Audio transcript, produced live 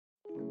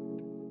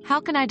How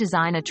can I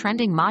design a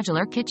trending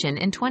modular kitchen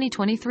in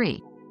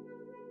 2023?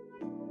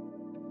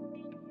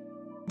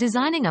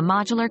 Designing a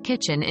modular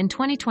kitchen in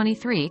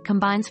 2023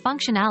 combines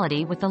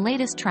functionality with the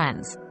latest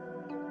trends.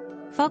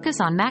 Focus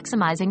on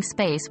maximizing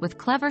space with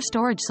clever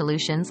storage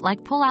solutions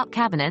like pull-out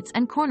cabinets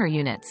and corner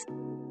units.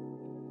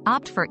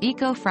 Opt for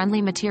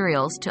eco-friendly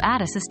materials to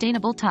add a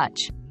sustainable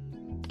touch.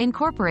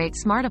 Incorporate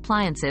smart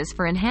appliances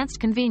for enhanced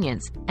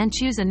convenience, and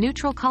choose a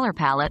neutral color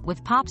palette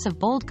with pops of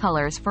bold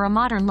colors for a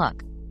modern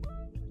look.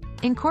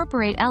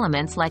 Incorporate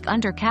elements like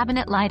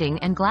under-cabinet lighting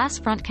and glass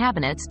front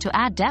cabinets to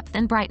add depth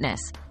and brightness.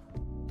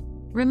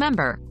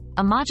 Remember,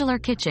 a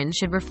modular kitchen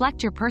should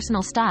reflect your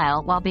personal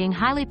style while being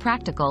highly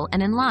practical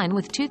and in line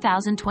with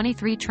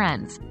 2023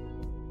 trends.